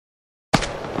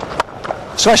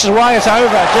Slashes away, it's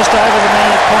over, just over the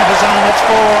man at point of zone, that's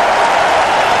 4.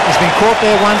 He's been caught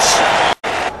there once.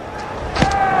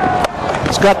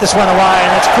 He's got this one away,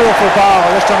 and that's cool for a bowl.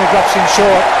 This time he drops in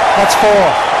short, that's 4.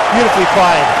 Beautifully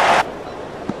played.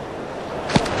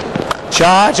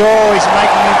 Charge, oh, he's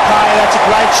making him pay, that's a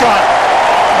great shot.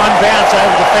 One bounce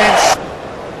over the fence.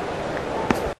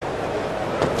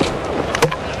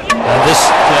 And this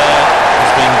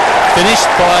has been finished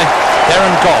by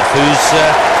Darren Gough, who's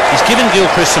he's given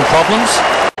GILCHRIST some problems.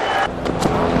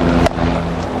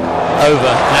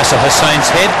 Over Nasser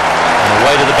HUSSAIN's head and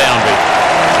away to the boundary.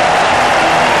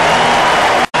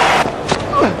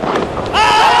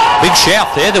 Big shout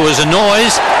there, there was a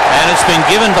noise, and it's been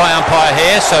given by umpire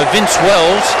Hare, so Vince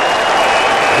Wells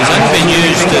has only been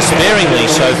used sparingly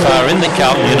so far in the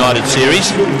Carlton United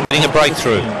series, getting a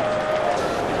breakthrough.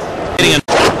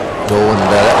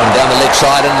 That one down the leg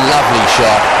side, and lovely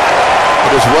shot.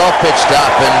 It was well pitched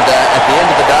up, and at the end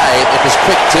of the day it was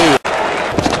quick too.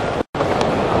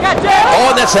 Oh,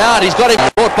 and that's out. He's got him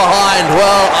caught behind.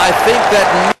 Well, I think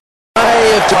that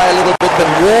may have tried a little bit, but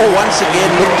WAUGH once again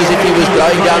looked as if he was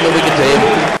going down the wicket to him.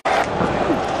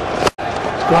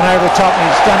 He's gone over the top and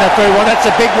he's done that very well. That's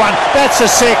a big one. That's a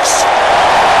 6.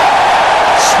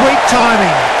 Sweet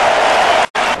timing.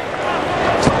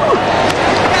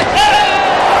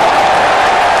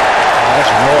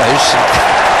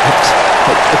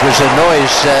 It was a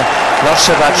noise, not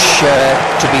so much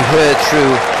to be heard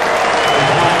through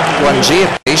one's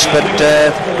earpiece, but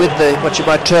with the, what you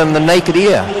might term, the naked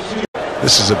ear.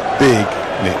 This is a big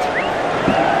nick.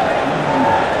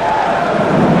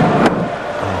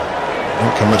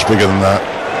 Don't come much bigger than that.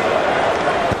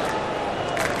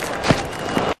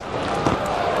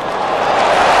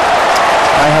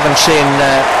 I haven't seen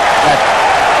that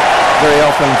very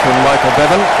often from Michael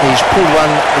Bevan. He's pulled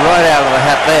one right out of the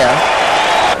hat there.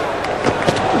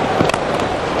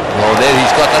 Well, there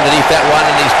he's got underneath that one,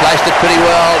 and he's placed it pretty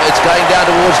well. It's going down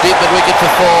towards deep mid wicket for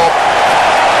 4.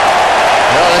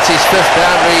 Well, that's his 5th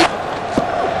boundary.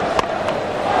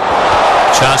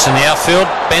 Chance in the outfield,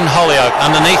 Ben HOLLIOAKE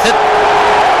underneath it,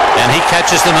 and he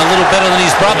catches them a little better than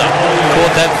his brother.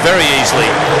 Caught that very easily.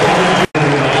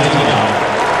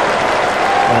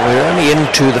 Well, we're only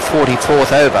into the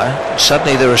 44th over.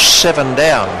 Suddenly there are 7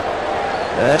 down.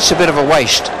 That's a bit of a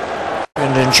waste.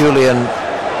 Brendon JULIAN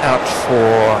out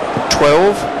for 12.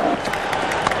 Well,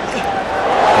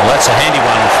 that's a handy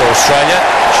one for Australia.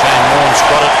 Shane Warne's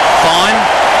got it fine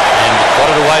and got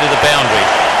it away to the boundary.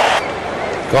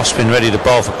 Gough's been ready to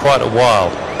bowl for quite a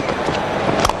while.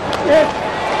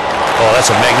 Oh, that's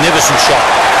a magnificent shot.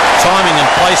 Timing and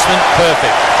placement,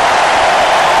 perfect.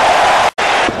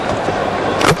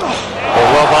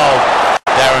 Well bowled.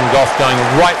 Darren Gough going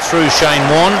right through Shane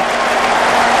Warne.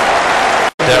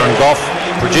 Darren Gough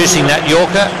producing that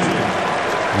Yorker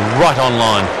right on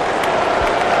line.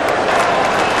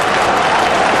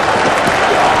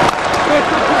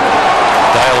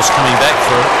 Dale's coming back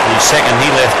for the second. He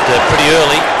left pretty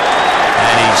early,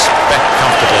 and he's back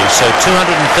comfortably. So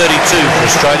 232 for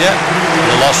Australia,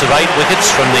 the loss of 8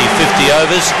 wickets from the 50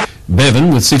 overs.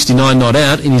 Bevan with 69 not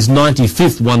out in his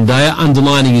 95th one-dayer,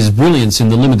 underlining his brilliance in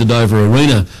the limited over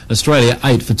arena. Australia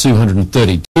 8 for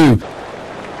 232.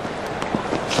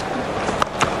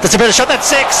 That's a better shot, that's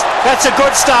 6. That's a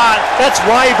good start. That's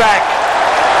way back.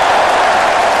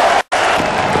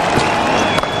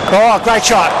 Oh, great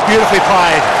shot. Beautifully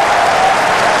played.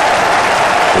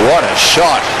 What a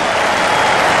shot.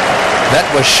 That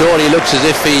was short. He looks as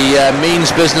if he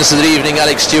means business this evening,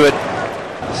 Alex Stewart.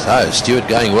 So, Stewart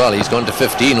going well. He's gone to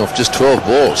 15 off just 12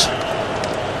 balls.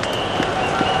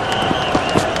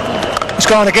 It's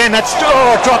gone again. That's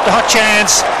dropped a hot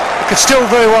chance. It could still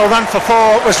very well run for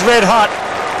 4. It was red hot.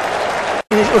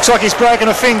 It looks like he's broken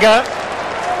a finger.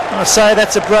 I say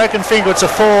that's a broken finger. It's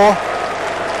a 4.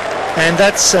 And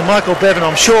that's Michael Bevan,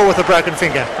 I'm sure, with a broken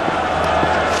finger.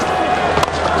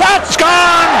 That's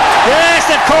gone!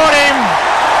 Yes, that caught him.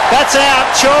 That's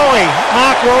out, surely.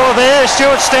 Mark Waugh there.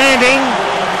 Stewart standing.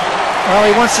 Oh,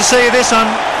 he wants to see this on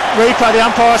replay. The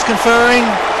umpire's conferring.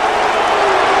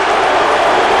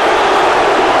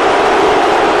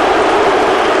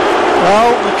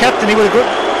 Well, the captain, he would have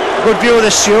good view of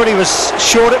this, Stewart. He was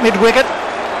short at mid-wicket.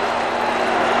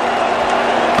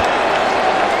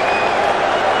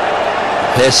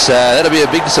 Yes, that'll be a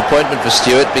big disappointment for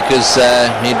Stewart, because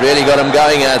he'd really got him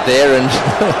going out there, and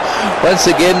once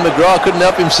again McGrath couldn't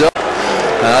help himself.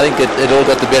 I think it all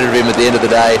got the better of him at the end of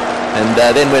the day, and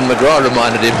then when McGrath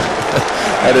reminded him,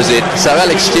 that was it. So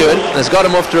Alex Stewart has got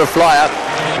him off to a flyer.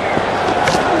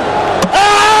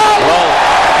 Well,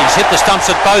 he's hit the stumps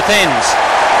at both ends.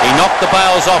 He knocked the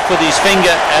bails off with his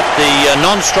finger at the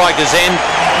non-striker's end,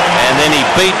 and then he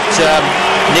beat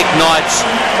Nick Knight's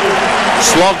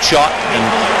slog shot and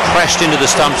crashed into the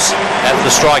stumps at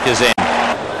the striker's end.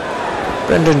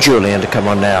 Brendon Julian to come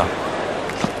on now.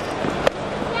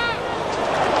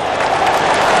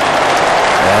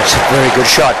 That's a very good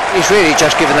shot. He's really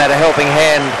just given that a helping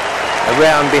hand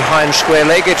around behind square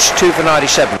leg. It's 2 for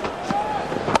 97.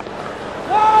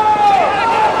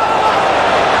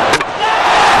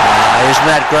 Isn't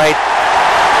that great?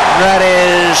 That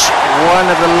is one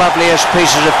of the loveliest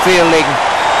pieces of fielding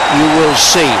you will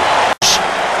see.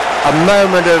 A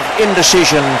moment of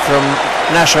indecision from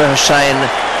Nasser, HUSSAIN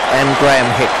and Graeme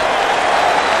HICK.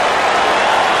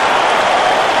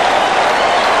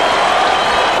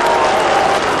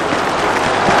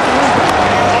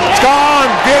 It's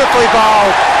gone, beautifully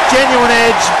bowled, genuine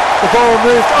edge, the ball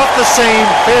moved off the seam,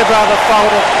 Fairbrother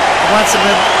folded, and once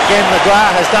again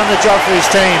McGrath has done the job for his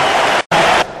team.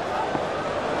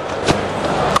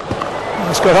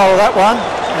 He's got hold of that one,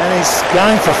 and he's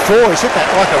going for 4. He's hit that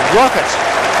like a rocket.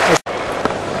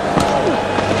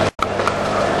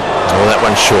 Well, that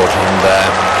one's short, and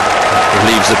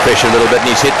relieves the pressure a little bit, and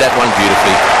he's hit that one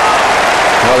beautifully.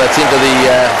 Well, that's into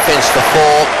the fence for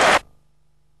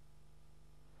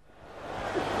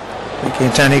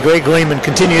 4. Tony Greg Lehmann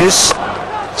continues.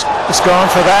 It's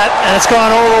gone for that, and it's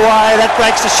gone all the way. That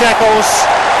breaks the shackles.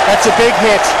 That's a big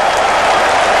hit.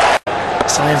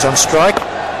 Stands on strike.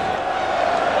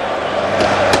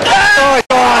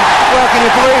 Well, can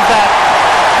you believe that?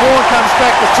 Warne comes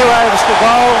back with 2 overs to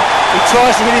bowl. He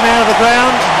tries to hit him out of the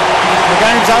ground. The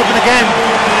game's open again.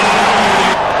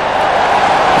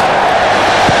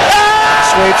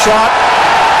 Sweep shot.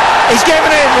 He's given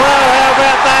in. Well, how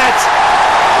about that?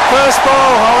 First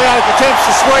ball, HOLLIOAKE attempts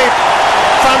to sweep.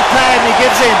 Front pad, and he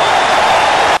gives in.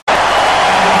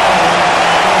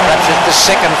 Perhaps it's the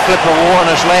second flipper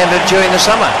Warne has landed during the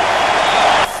summer.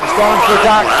 He's gone for a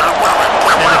duck.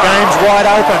 And the game's wide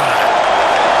open.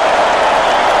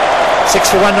 6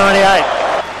 for 198.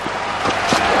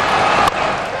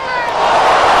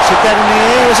 Hit that in the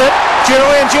air, is it?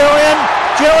 Julian!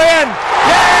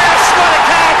 Yes! Got a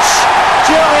catch!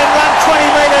 Julian run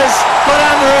 20 metres, got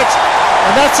under it.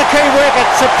 And that's a key wicket.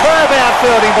 Superb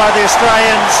outfielding by the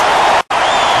Australians.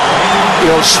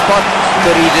 You'll spot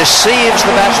that he deceives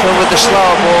the batsman with the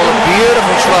slower ball, a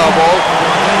beautiful slower ball.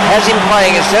 Has him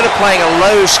playing, instead of playing a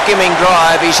low skimming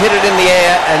drive, he's hit it in the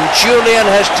air, and Julian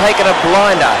has taken a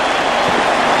blinder.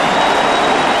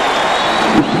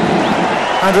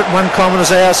 101 kilometres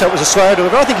an hour, so it was a slow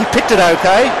delivery. I think he picked it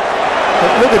okay. But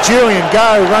look at Julian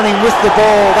go, running with the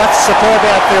ball. That's a superb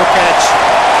outfield catch.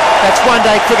 That's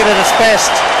one-day cricket at its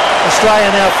best. Australia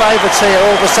now favourites here.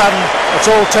 All of a sudden, it's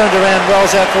all turned around,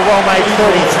 rolls out for well-made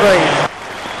 33.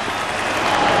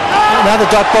 Another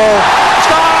dot ball. It's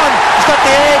gone! He's got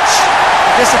the edge.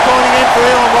 A disappointing end for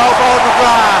Allan. Well bowled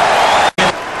McGrath.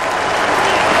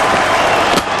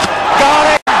 Got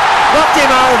him! Knocked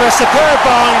him over. Superb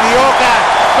bowling. The Yorker.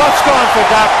 Rock's gone for a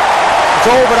duck. It's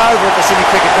all but over at the Sydney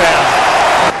Cricket Ground.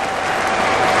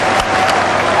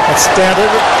 That's down to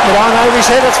Martyn over his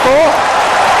head. It's 4.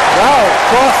 Wow,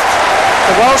 CROFT,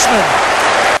 the Welshman.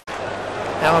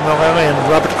 Allan MULLALLY and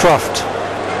Robert CROFT.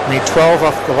 Need 12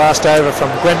 off the last over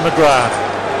from Glenn McGrath.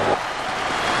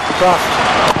 CROFT.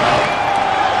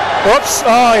 Whoops.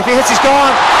 Oh, if he hits, he's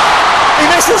gone. He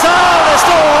misses. Oh, they're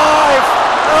still alive.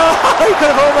 Oh, he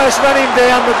could have almost run him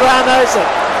down. McGrath knows it.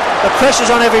 The pressure's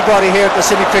on everybody here at the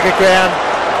Sydney Cricket Ground.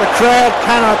 The crowd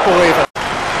cannot believe it.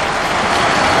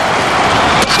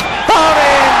 Bowled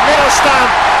in, middle stump.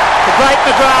 The great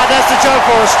McGrath does the job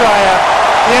for Australia.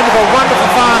 The end of a wonderful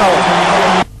final.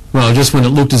 Well, just when it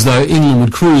looked as though England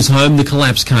would cruise home, the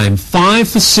collapse came. 5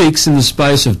 for 6 in the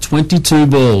space of 22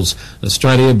 balls.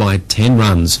 Australia by 10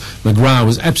 runs. McGrath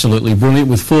was absolutely brilliant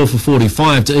with 4 for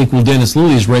 45 to equal Dennis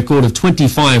Lilly's record of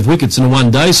 25 wickets in a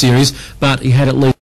one-day series, but he had at least